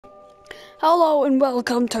Hello and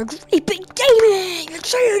welcome to Great Big Gaming! The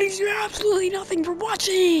channel is absolutely nothing for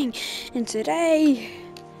watching! And today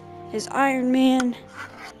is Iron Man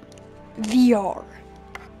VR.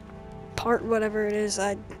 Part whatever it is.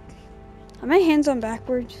 Are my hands on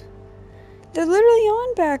backwards? They're literally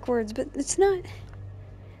on backwards, but it's not.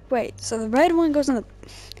 Wait, so the red one goes on the...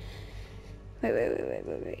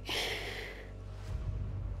 Wait.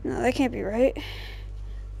 No, that can't be right.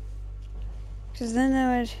 Because then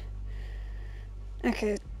that would...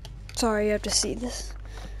 Okay, sorry, you have to see this.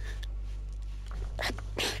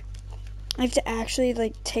 I have to actually,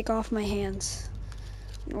 like, take off my hands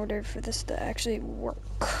in order for this to actually work.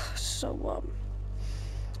 So,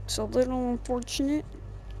 it's a little unfortunate.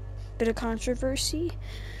 Bit of controversy.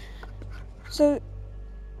 So,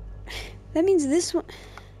 that means this one,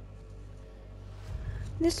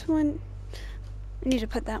 I need to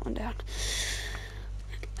put that one down.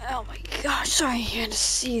 Oh my gosh, sorry you had to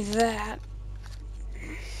see that.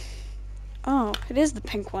 Oh, it is the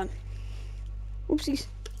pink one. Oopsies.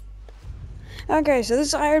 Okay, so this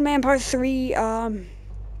is Iron Man Part 3.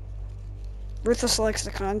 Ruthless selects the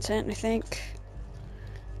content, I think.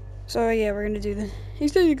 So yeah, we're gonna do the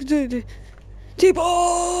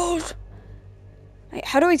T-pose! Wait,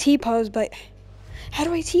 how do I T-pose? But how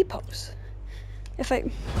do I T-pose? If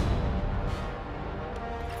I...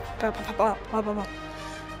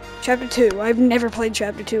 Chapter 2. I've never played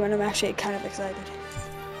Chapter 2 and I'm actually kind of excited.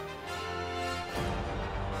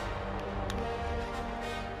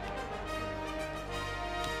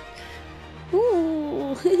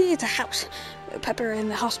 Ooh, it's a house. Pepper in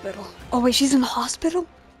the hospital. Oh wait, she's in the hospital?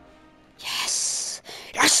 Yes!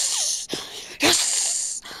 Yes!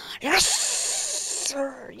 Yes! Yes!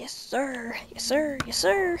 Sir! Yes, sir! Yes, sir! Yes,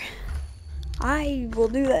 sir! I will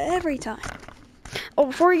do that every time. Oh,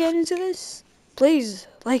 before we get into this, please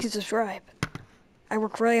like and subscribe. I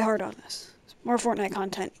work really hard on this. More Fortnite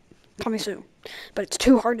content coming soon. But it's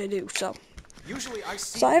too hard to do, so...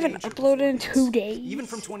 So I haven't uploaded in 2 days. Even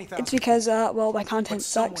from 20,000. It's because, well, my content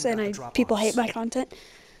sucks and people hate my content.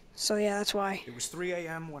 So yeah, that's why. It was 3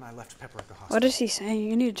 a.m. when I left Pepper at the hospital. What is he saying?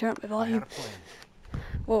 You need to turn up the volume. I had a plan.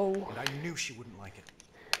 Whoa. And I knew she wouldn't like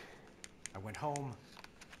it. I went home.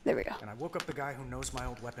 There we go. And I woke up the guy who knows my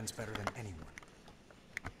old weapons better than anyone.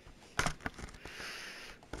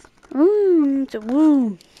 It's a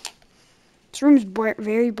room. This room is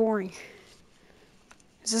very boring.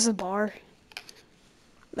 Is this a bar?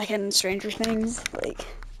 Like in Stranger Things, like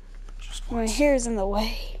my hair's in the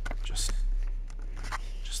way. Just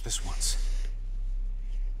this once.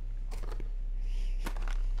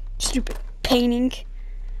 Stupid painting.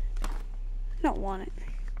 I don't want it.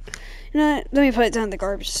 You know what? Let me put it down in the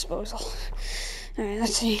garbage disposal. Alright,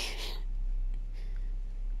 let's see.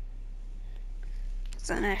 It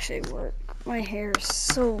doesn't actually work. My hair is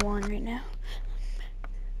so long right now.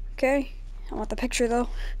 Okay, I want the picture though.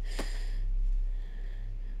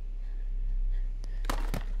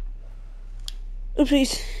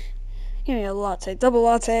 Oopsies. Give me a latte. Double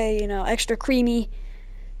latte, you know, extra creamy.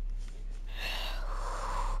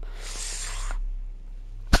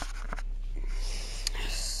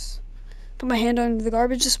 Yes. Put my hand on the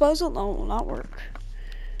garbage disposal? No, will not work.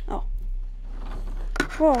 Oh.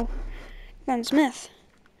 Whoa. Ben Smith.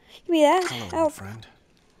 Give me that. Hello, friend.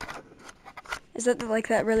 Is that like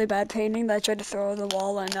that really bad painting that I tried to throw at the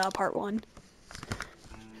wall in part 1?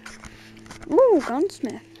 Ooh,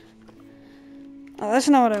 gunsmith. Oh, that's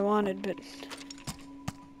not what I wanted, but...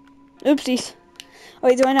 Oopsies. Oh,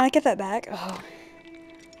 wait, do I not get that back? Oh.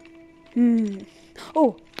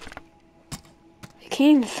 Oh! I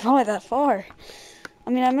can't even throw it that far. I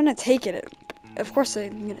mean, I'm gonna take it. Of course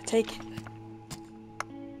I'm gonna take it.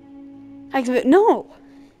 Activate. No!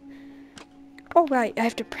 Oh, right, I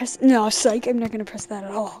have to press... No, psych, I'm not gonna press that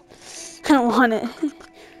at all. I don't want it.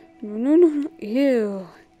 No. Ew.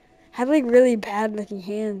 I have, like, really bad looking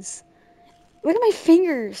hands. Look at my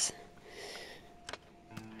fingers.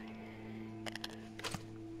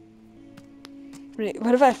 Wait,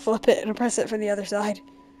 what if I flip it and press it from the other side?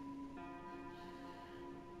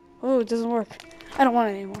 Oh, it doesn't work. I don't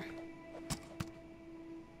want it anymore.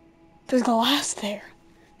 There's glass there.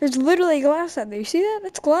 There's literally glass out there. You see that?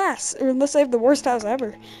 That's glass. Or unless I have the worst house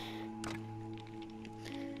ever.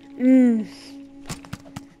 I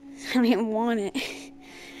don't even want it.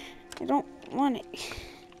 I don't want it.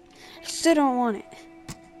 I still don't want it.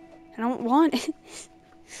 I don't want it.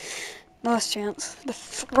 Last chance to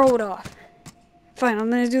throw it off. Fine, I'm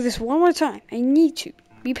gonna do this one more time. I need to.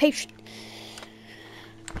 Be patient.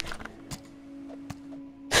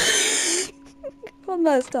 One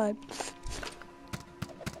last time.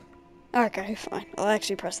 Okay, fine. I'll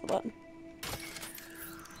actually press the button.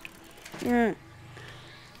 Mm.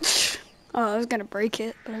 Oh, I was gonna break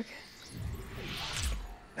it, but okay.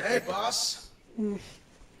 Hey, boss. Mm.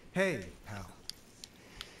 Hey, pal.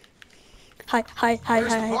 Hi, hi, hi,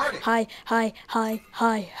 Where's the hi, party? hi, hi, hi,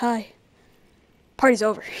 hi, hi. Party's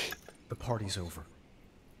over. The party's over.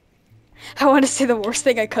 I want to say the worst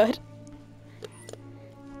thing I could.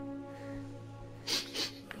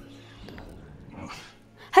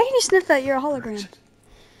 How can you sniff that? You're a hologram.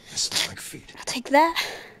 I smell like feet. I'll take that.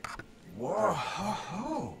 Whoa, ho,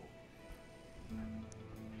 ho.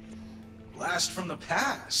 Blast from the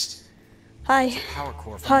past. Hi. Power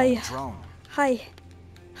core from Hi. an old drone. Hi.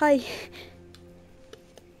 Hi.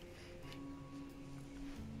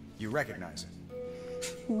 You recognize it?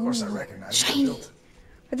 Of course I recognize it. Shiny. I built it.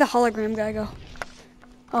 Where'd the hologram guy go?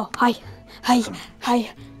 Oh, hi. Hi. Hi.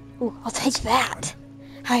 Ooh, I'll take that.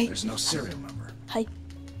 Hi. There's no serial number. Hi.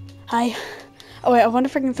 Hi. Oh wait, I wonder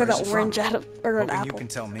if I can throw Where's that it orange from? at him, or an Hoping you apple. can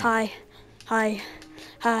tell me. Hi. Hi.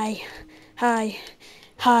 Hi. Hi.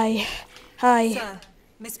 Hi. Hi. Sir,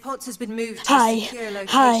 Miss Potts has been moved to Hi. a secure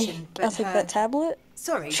Hi. location, but I'll take her... that tablet.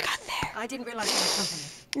 Sorry, She got there. I didn't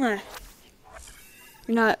realise you were company.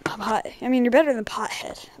 You're not pot. I mean, you're better than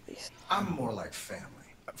pothead, at least. I'm more like family.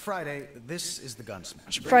 Friday, this is the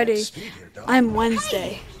gunsmith. Friday. I'm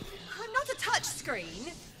Wednesday. I'm not a touch screen.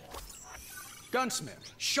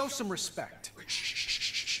 Gunsmith, show some respect. Shh, shh, shh,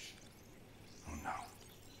 shh, shh. Oh no.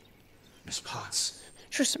 Miss Potts.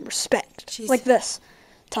 Show some respect. She's- Like this.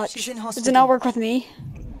 Touch. she's in Does it hospital. not work with me?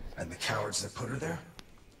 And the cowards that put her there?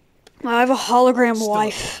 I have a hologram Still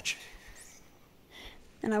wife. watch.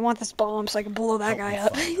 And I want this bomb so I can blow that Help guy me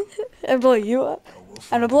up. find And blow you up. we'll I'm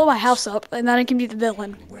find gonna blow my house up, and then I can be the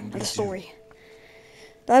villain When of we the do. story.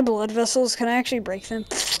 Do I have blood vessels? Can I actually break them?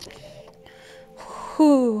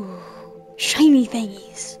 Whew. Shiny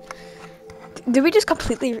thingies. Did we just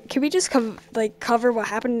completely... Can we just cover what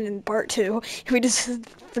happened in part 2? Can we just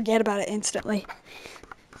forget about it instantly?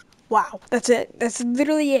 Wow. That's it. That's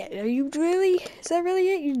literally it. Are you really... Is that really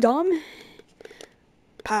it? You dumb?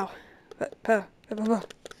 Pow. Pow. Pow.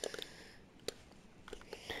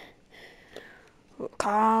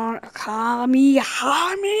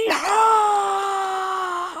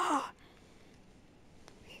 Kamehameha!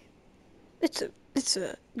 It's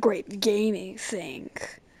a great gaming thing.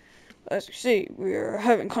 As you see, we're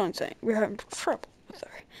having content. We're having trouble with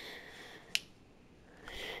our...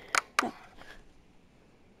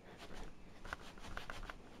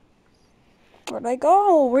 Where'd I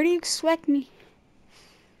go? Where do you expect me?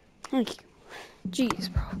 Thank you. Jeez,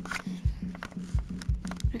 bro.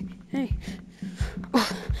 Hey. Oh,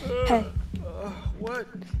 hey. What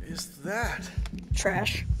is that?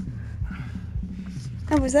 Trash.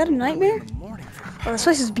 Oh, was that a nightmare? In the morning for Oh, this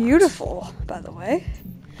place is beautiful, by the way.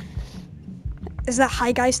 Is that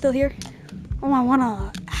high guy still here? Oh, I want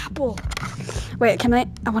an apple. Wait, can I?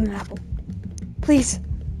 I want an apple. Please.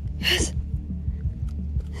 Yes.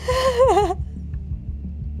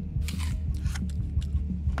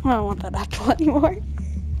 I don't want that apple anymore.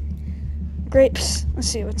 Grapes. Let's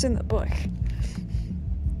see what's in the book.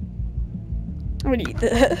 I'm gonna eat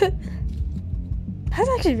that. That's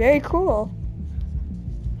actually very cool.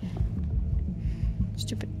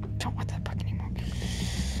 Stupid. Don't want that book anymore.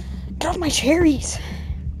 Get off my cherries.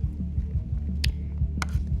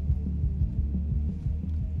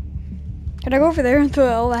 Can I go over there and throw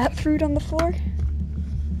all that fruit on the floor?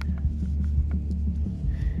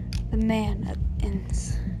 The man that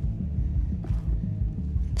ends.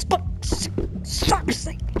 This book sucks.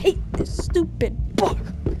 I hate this stupid book.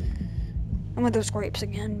 I want those grapes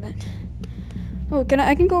again, but... Oh,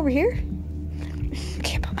 I can go over here?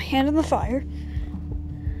 Can't put my hand in the fire.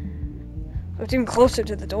 Oh, it's even closer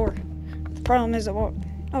to the door. The problem is I won't...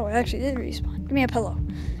 Oh, it actually did respawn. Give me a pillow.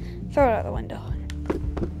 Throw it out the window.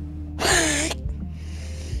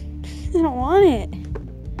 I don't want it.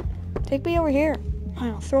 Take me over here. I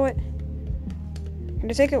don't throw it. Can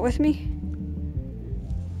I take it with me?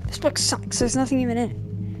 This book sucks. There's nothing even in it.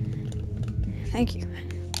 Thank you.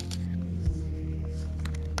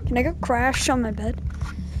 Can I go crash on my bed?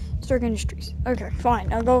 Stark Industries. Okay,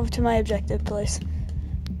 fine. I'll go to my objective place.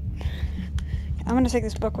 I'm gonna take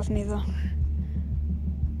this book with me, though.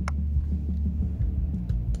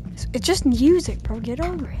 It's just music, bro. Get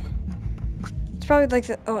over it. It's probably like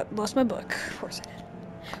the... Oh, I lost my book. Of course I did.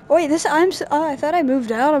 Oh, wait, I thought I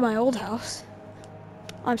moved out of my old house.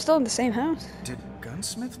 I'm still in the same house. Did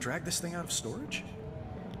Gunsmith drag this thing out of storage?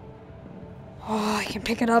 Oh, I can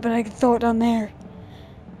pick it up and I can throw it down there.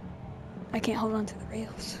 I can't hold on to the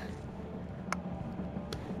rails.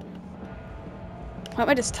 Why am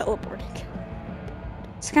I just teleporting?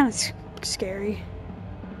 It's kind of scary.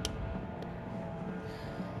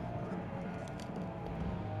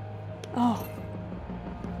 Oh.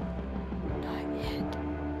 Not yet.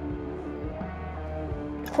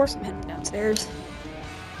 Of course I'm heading downstairs.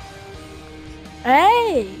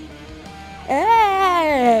 Hey!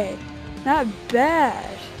 Hey! Not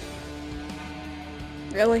bad.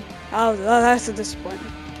 Really? Oh, that's a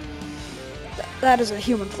disappointment. That is a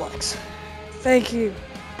human flex. Thank you.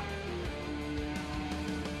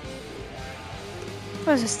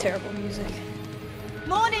 What is this terrible music?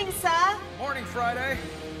 Morning, sir. Morning, Friday.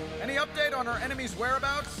 Any update on our enemy's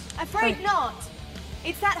whereabouts? Afraid Hi. not.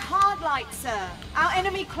 It's that hard light, sir. Our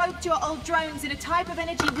enemy cloaked your old drones in a type of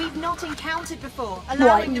energy we've not encountered before,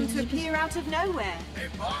 allowing them to appear out of nowhere. Hey,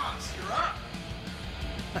 boss, you're up.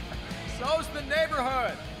 So's the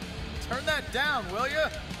neighborhood. Turn that down, will you?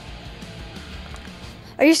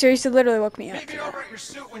 Are you serious? You literally woke me up. Meet me over at your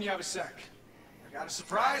suit when you have a sec. I got a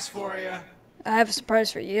surprise for you. I have a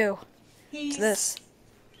surprise for you. He's It's this.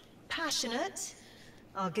 passionate.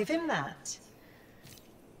 I'll give him that.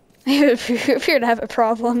 You appear to have a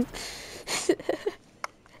problem.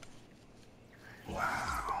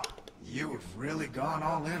 Wow. You have really gone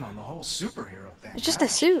all in on the whole superhero thing. It's just a haven't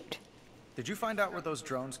suit. Did you find out where those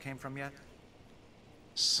drones came from yet? you?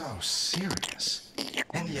 So serious.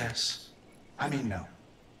 And yes. I mean, no.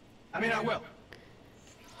 I mean, I will.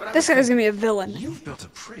 But This guy's gonna be a villain. You've built a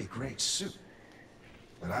pretty great suit.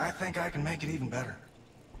 But I think I can make it even better.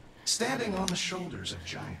 Standing on the shoulders of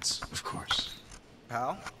giants, of course.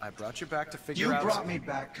 Pal, I brought you back to figure You out... brought me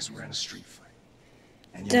back because we're in a street fight.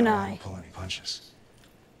 And you Deny. know I don't pull any punches.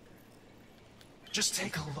 Just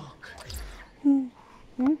take a look.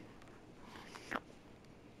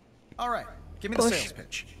 All right, give me the Push. sales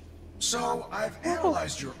pitch. So, I've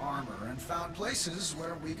analyzed your armor and found places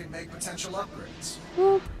where we can make potential upgrades.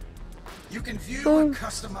 Whoop. You can view and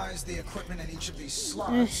customize the equipment in each of these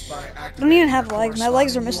slots by activating I don't even have the legs. My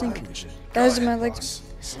legs are corresponding missing. UI widget. Those Go are my ahead, legs. boss.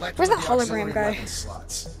 Select Where's one the of hologram auxiliary guy? weapon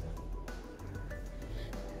slots.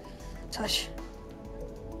 Touch.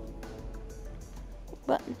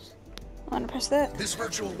 Buttons. I wanna press that. This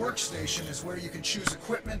virtual workstation is where you can choose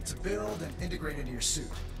equipment to build and integrate into your suit.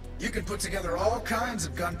 You can put together all kinds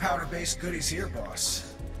of gunpowder-based goodies here,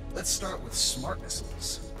 boss. Let's start with smart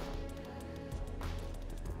missiles.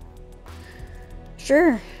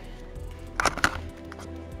 Sure.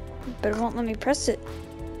 But it won't let me press it.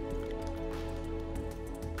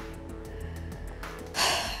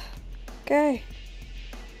 Okay.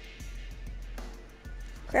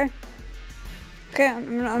 Okay. Okay,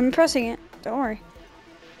 I'm pressing it. Don't worry.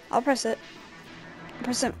 I'll press it.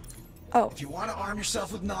 Press it. Oh. If you want to arm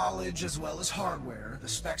yourself with knowledge as well as hardware, the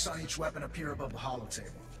specs on each weapon appear above the holotable.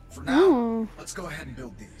 For now, let's go ahead and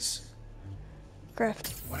build these.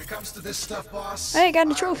 Craft. When it comes to this stuff, boss, Hey, I got a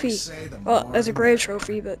always trophy. say the Well, more there's a the gray merrier.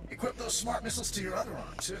 trophy, but Equip those smart missiles to your other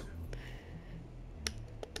arm, too.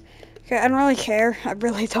 okay, I don't really care. I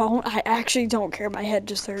really don't. I actually don't care. My head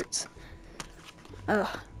just hurts. Ugh.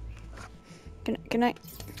 Can I?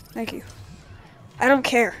 Thank you. I don't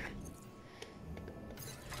care.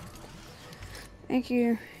 Thank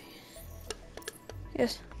you.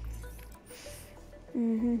 Yes.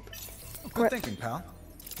 Good What? thinking, pal.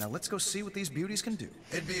 Now let's go see what these beauties can do.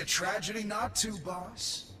 It'd be a tragedy not to,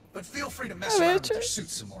 boss. But feel free to mess Oh, around that's with your it. suit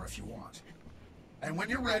some more if you want. And when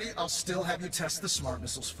you're ready, I'll still have you test the smart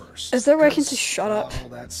missiles first. Is there a way I can 'Cause, just shut up? well,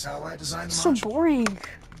 that's how I designed the So module. boring.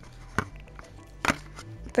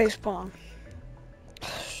 Facepalm.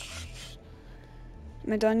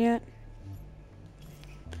 Am I done yet?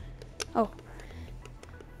 Oh.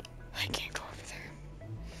 I can't go over there.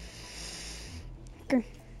 Okay.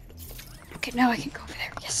 Okay, now I can go over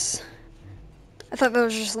there. Yes. I thought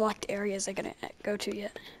those were just locked areas I couldn't go to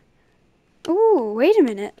yet. Ooh, wait a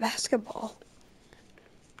minute. Basketball.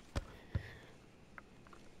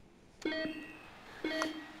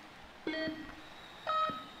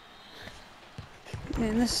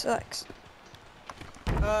 Man, this sucks.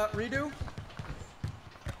 Redo?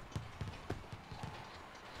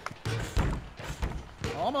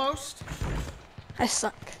 Almost. I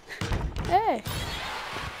suck. Hey.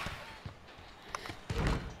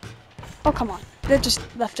 Oh, come on. That just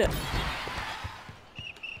left it.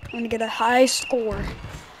 I'm gonna get a high score.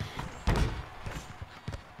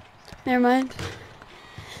 Never mind.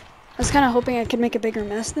 I was kind of hoping I could make a bigger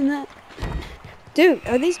mess than that. Dude,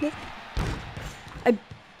 are these big?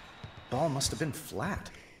 Ball must have been flat.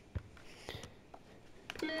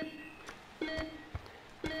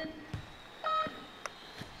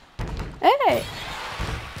 Hey!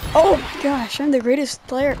 Oh my gosh, I'm the greatest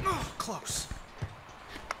player. Oh, close.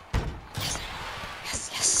 Yes,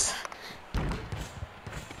 yes.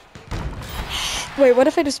 Wait, what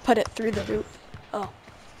if I just put it through the hoop? Oh.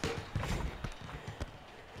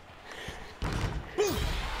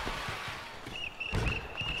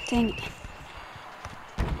 Dang it.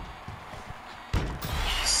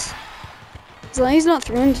 Yes. As long as he's not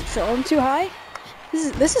throwing too high.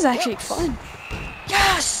 This is actually fun.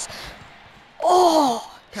 Yes!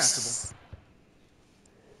 Oh! Passable.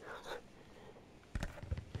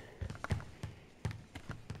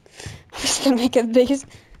 I'm just gonna make it the biggest.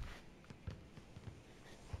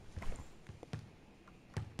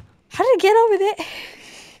 How did it get over there?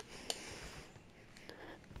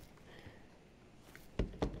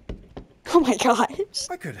 Oh my gosh.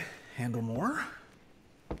 I could handle more.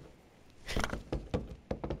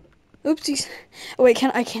 Oopsies. Oh wait,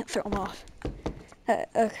 I can't throw them off.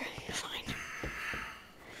 Okay, fine.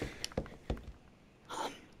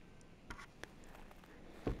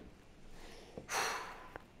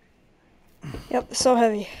 Yep, so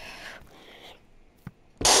heavy.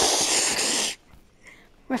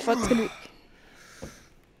 My foot's gonna be...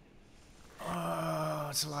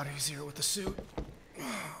 It's a lot easier with the suit.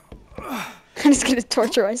 I'm just gonna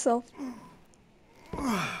torture myself.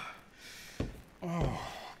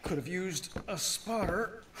 Could have used a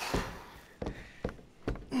spotter.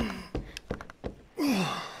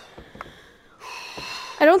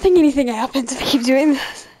 I don't think anything happens if I keep doing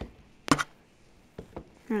this.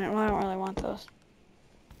 Alright, well, I don't really want those.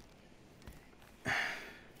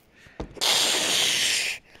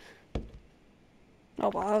 Oh,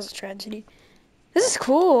 wow, that was a tragedy. This is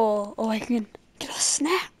cool. Oh, I can get a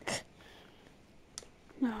snack.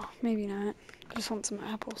 No, maybe not. I just want some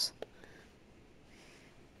apples.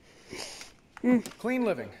 Clean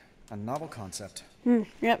living, a novel concept.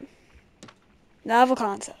 Yep. Novel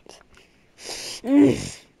concept.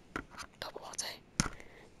 Double latte.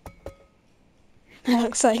 That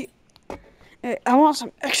looks like... I want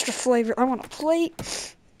some extra flavor. I want a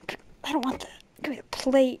plate. I don't want that. Give me a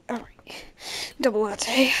plate. Alright. Double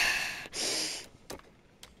latte.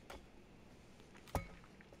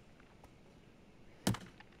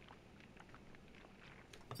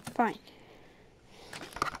 Fine.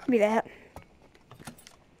 Give me that.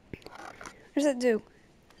 What does that do?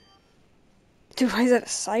 Dude, why is that a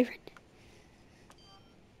siren?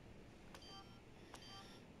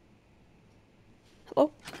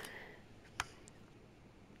 Hello?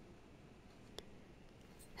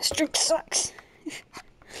 This drink sucks.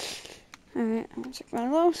 Alright, I'm gonna take one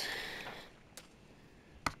of those.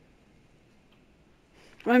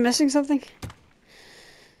 Am I missing something?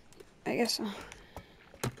 I guess so.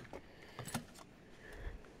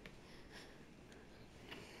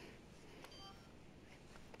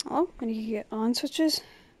 Oh, and you can get on switches.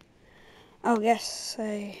 Oh, yes,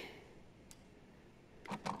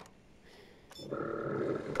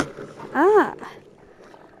 Ah!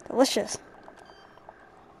 Delicious.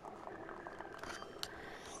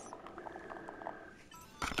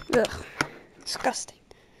 Ugh. Disgusting.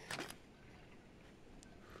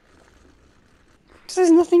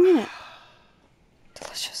 There's nothing in it.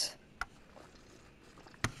 Delicious.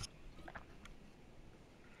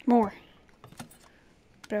 More.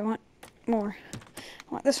 But I want more.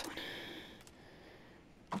 I want this one.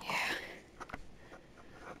 Yeah.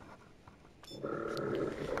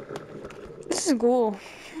 This is cool.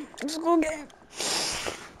 This is a cool game.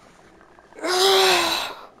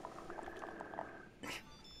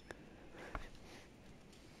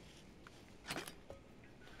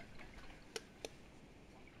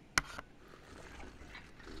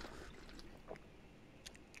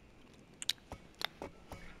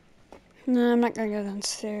 No, I'm not gonna go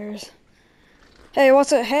downstairs. Hey,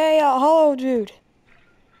 what's it? Hey, hello, dude. You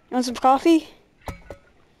want some coffee?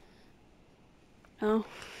 No.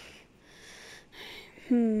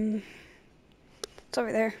 It's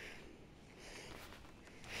over there.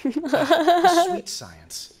 Sweet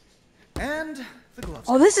science. And the gloves.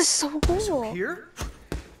 Oh, this is so cool. So here,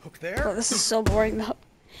 hook there. Oh, this is so boring though.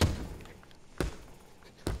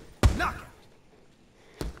 Knockout.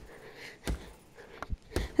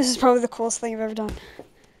 This is probably the coolest thing I've ever done.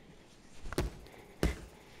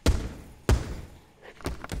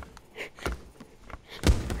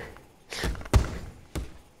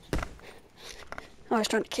 Oh, I was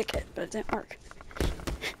trying to kick it, but it didn't work.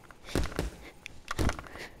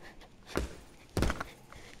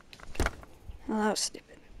 Oh, that was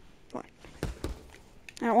stupid. What?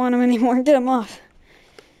 I don't want him anymore. Get him off.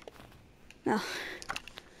 No.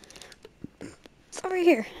 It's over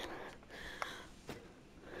here.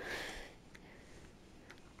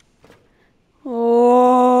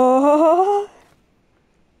 Oh.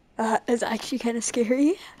 It's actually kind of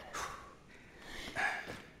scary.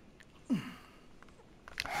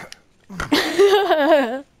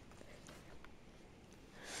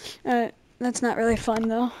 That's not really fun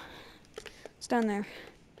though. It's down there.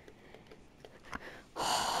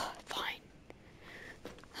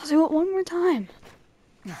 it one more time.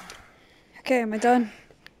 Okay, am I done?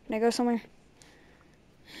 Can I go somewhere?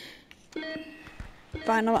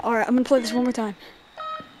 Fine, alright, I'm gonna play this one more time.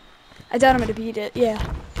 I doubt I'm gonna beat it, yeah.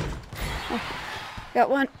 Oh, got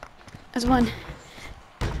one. That's one.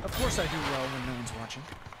 Of course I do well when no one's watching.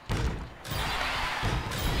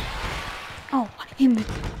 Oh, I'm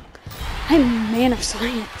a man of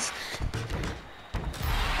science.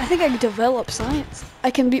 I think I can develop science.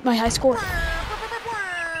 I can beat my high score.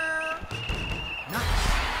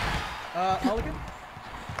 Nice. Mulligan?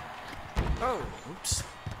 Oh, oops.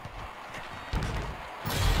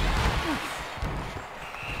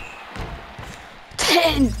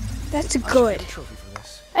 10! That's I should good. get a trophy for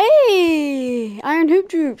this. Hey! Iron Hoop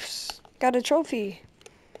Troops. Got a trophy.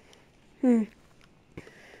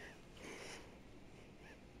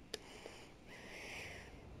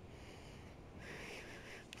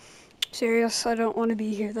 Serious, I don't want to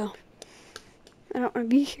be here though. I don't want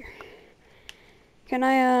to be here. Can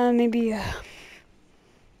I, maybe,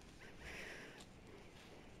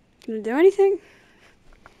 can I do anything?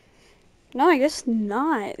 No, I guess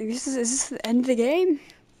not. Is this the end of the game?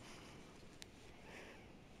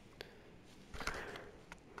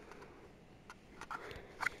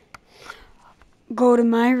 Go to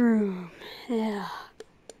my room. Yeah.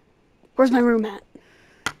 Where's my room at?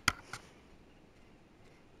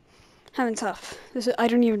 Having tough. I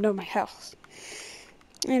don't even know my house.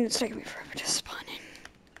 And it's taking me forever to spawn in.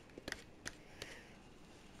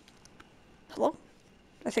 Hello?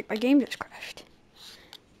 I think my game just crashed.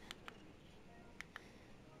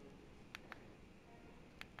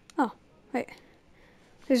 Oh, wait.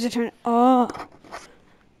 There's a turn. Oh.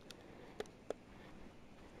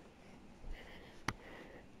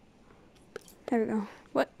 There we go.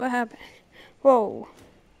 What happened? Whoa.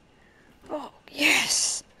 Oh,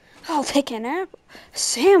 yes. I'll take an apple. A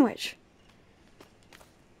sandwich.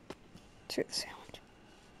 Screw the sandwich.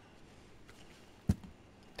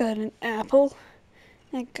 Got an apple.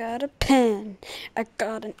 I got a pen. I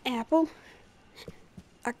got an apple.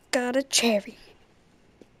 I got a cherry.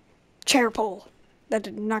 Chair pole. That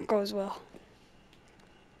did not go as well.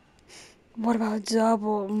 What about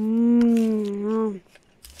double?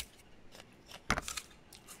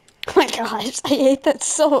 Oh my gosh, I ate that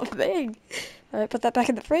so big. Alright, put that back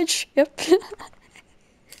in the fridge. Yep.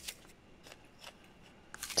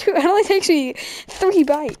 Dude, it only takes me 3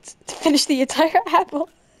 bites to finish the entire apple.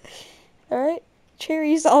 Alright,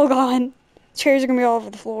 cherries all gone. Cherries are gonna be all over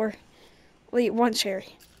the floor. We'll eat one cherry.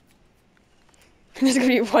 There's gonna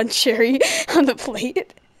be one cherry on the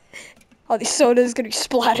plate. All these sodas gonna be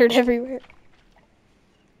splattered everywhere.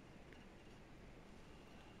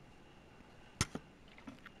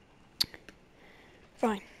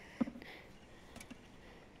 Fine.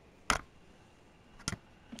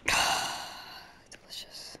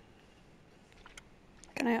 Delicious.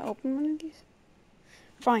 Can I open one of these?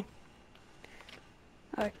 Fine.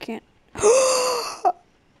 I can't.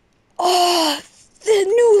 Oh, the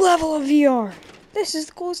new level of VR. This is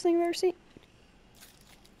the coolest thing I've ever seen.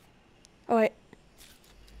 Oh wait.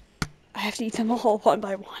 I have to eat them all one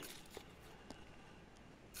by one.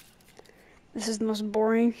 This is the most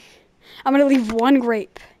boring. I'm gonna leave one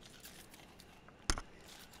grape.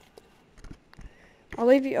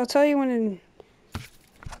 I'll tell you when in.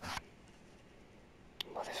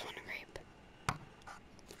 Oh, there's one grape.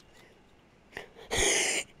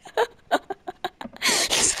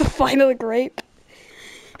 It's the final grape.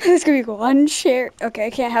 There's gonna be one cherry. Okay, I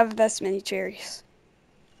can't have this many cherries.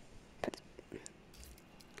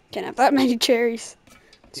 Can't have that many cherries.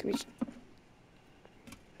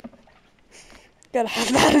 Gotta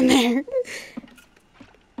have that in there.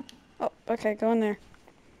 Oh, okay, go in there.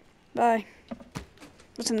 Bye.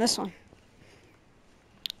 What's in this one?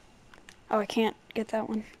 Oh, I can't get that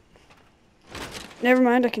one. Never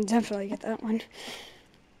mind, I can definitely get that one.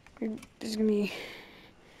 There's gonna be...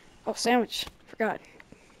 Oh, sandwich. Forgot.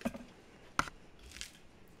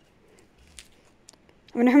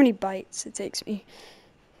 I wonder how many bites it takes me.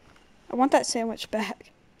 I want that sandwich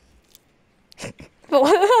back.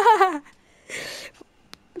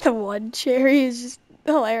 The one cherry is just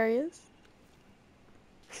hilarious.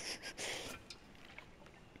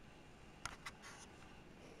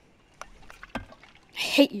 I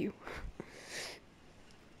hate you.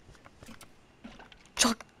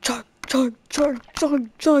 Chug, chug, chug, chug, chug,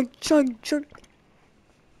 chug, chug, chug.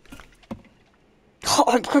 Oh,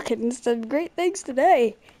 I'm cooking some great things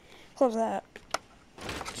today. Close that.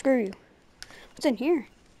 Screw you. What's in here?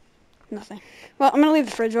 Nothing. Well, I'm gonna leave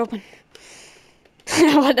the fridge open.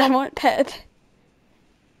 I want pet.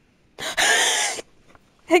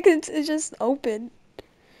 Heck, it's just open.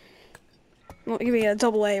 Well, give me a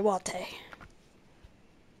double A latte.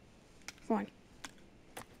 Fine.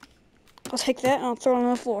 I'll take that and I'll throw it on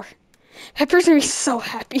the floor. Pepper's gonna be so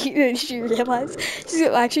happy that she realized. She's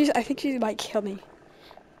gonna, actually, I think she might kill me.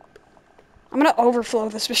 I'm gonna overflow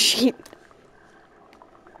this machine.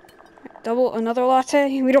 Double another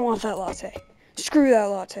latte? We don't want that latte. Screw that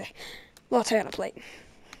latte. Latte on a plate.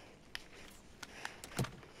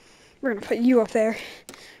 We're gonna put you up there.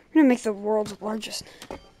 We're gonna make the world's largest.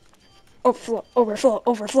 Overflow, overflow,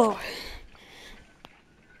 overflow.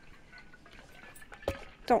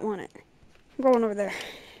 Don't want it. I'm going over there.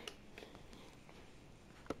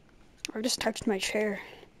 I just touched my chair.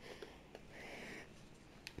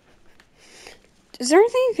 Is there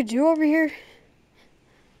anything you could do over here?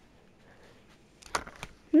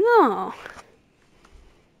 No.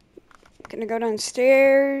 I'm gonna go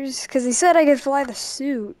downstairs because he said I could fly the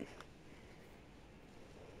suit.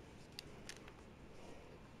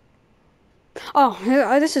 Oh,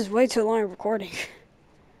 this is way too long recording.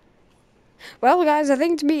 Well, guys, I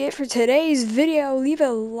think to be it for today's video. Leave a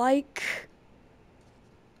like,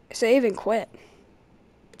 save, and quit.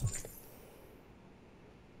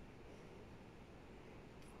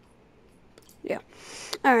 Yeah.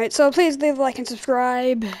 Alright, so please leave a like and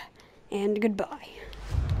subscribe, and goodbye.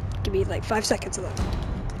 Give me like 5 seconds of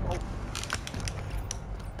that.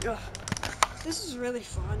 Ugh. This is really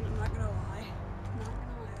fun, I'm not gonna lie.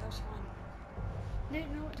 That was fun.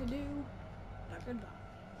 Didn't know what to do, but goodbye.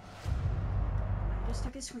 I just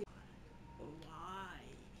took a screen.